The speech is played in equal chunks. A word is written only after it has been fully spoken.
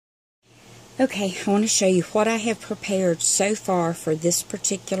Okay, I want to show you what I have prepared so far for this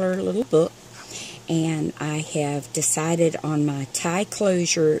particular little book. And I have decided on my tie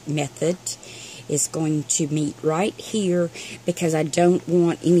closure method is going to meet right here because I don't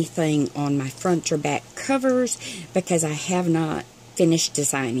want anything on my front or back covers because I have not finished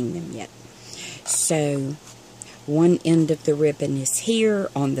designing them yet. So one end of the ribbon is here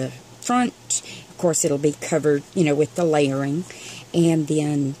on the front. Of course, it'll be covered, with the layering. And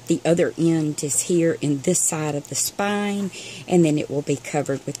then the other end is here in this side of the spine, and then it will be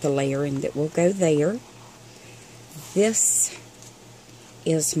covered with the layering that will go there. This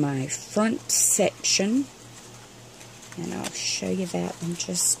is my front section, and I'll show you that in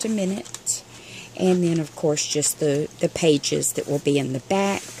just a minute. And then, of course, just the pages that will be in the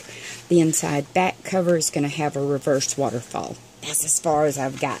back. The inside back cover is going to have a reverse waterfall. That's as far as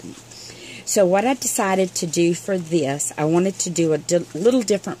I've gotten. So what I decided to do for this, I wanted to do a little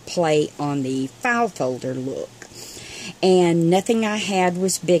different play on the file folder look. And nothing I had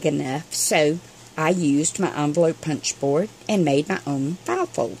was big enough, so I used my envelope punch board and made my own file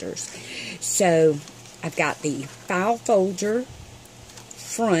folders. So I've got the file folder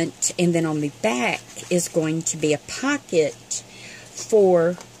front, and then on the back is going to be a pocket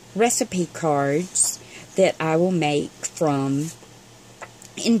for recipe cards that I will make from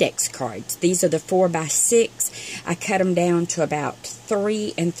index cards. These are the 4x6. I cut them down to about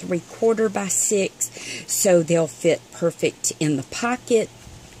 3 3/4 by 6, so they'll fit perfect in the pocket,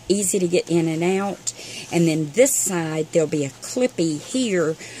 easy to get in and out. And then this side, there'll be a clippy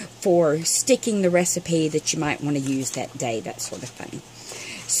here for sticking the recipe that you might want to use that day, that sort of thing.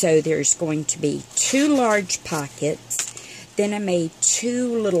 So there's going to be 2 large pockets. Then I made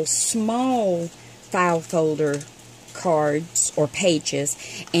 2 little small file folder cards or pages,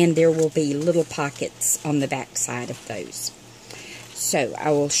 and there will be little pockets on the back side of those. So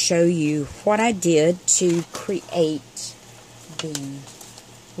I will show you what I did to create the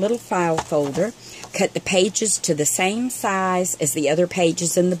little file folder. Cut the pages to the same size as the other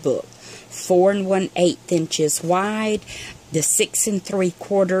pages in the book, 4 1/8 inches wide, the 6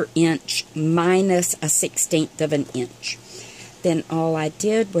 3/4 inch minus a 1/16 of an inch. Then all I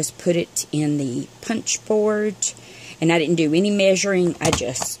did was put it in the punch board. And I didn't do any measuring. I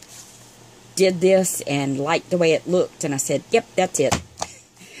just did this and liked the way it looked. And I said, yep, that's it.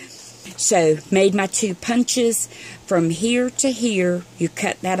 So, made my 2 punches. From here to here, you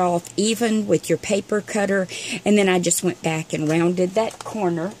cut that off even with your paper cutter. And then I just went back and rounded that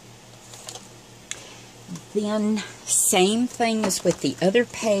corner. Then, same thing as with the other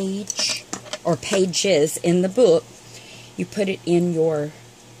page, or pages in the book. You put it in your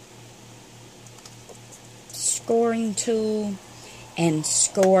scoring tool and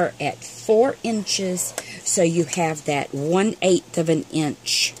score at 4 inches, so you have that 1/8 of an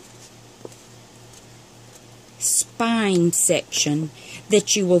inch spine section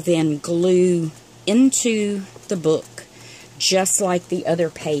that you will then glue into the book just like the other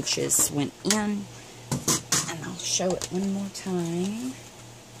pages went in. And I'll show it one more time.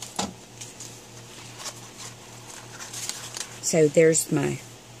 So there's my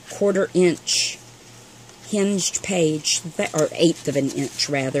 1/4 inch hinged page, or 1/8 of an inch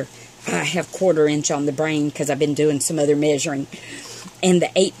rather. I have 1/4 inch on the brain because I've been doing some other measuring. And the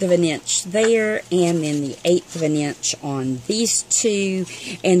 1/8 of an inch there, and then the 1/8 of an inch on these 2,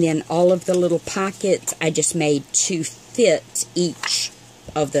 and then all of the little pockets I just made to fit each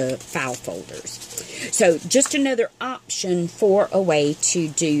of the file folders. So just another option for a way to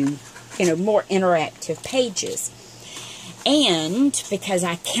do, more interactive pages. And because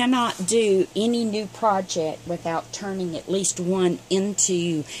I cannot do any new project without turning at least one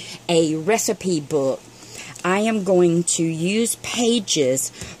into a recipe book, I am going to use pages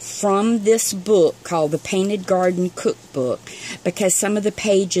from this book called the Painted Garden Cookbook, because some of the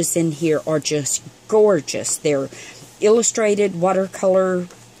pages in here are just gorgeous. They're illustrated watercolor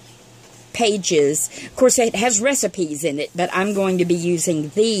pages. Of course, it has recipes in it, but I'm going to be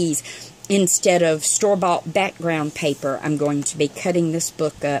using these instead of store-bought background paper. I'm going to be cutting this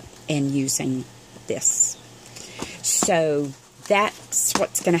book up and using this. So that's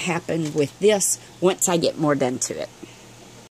what's going to happen with this once I get more done to it.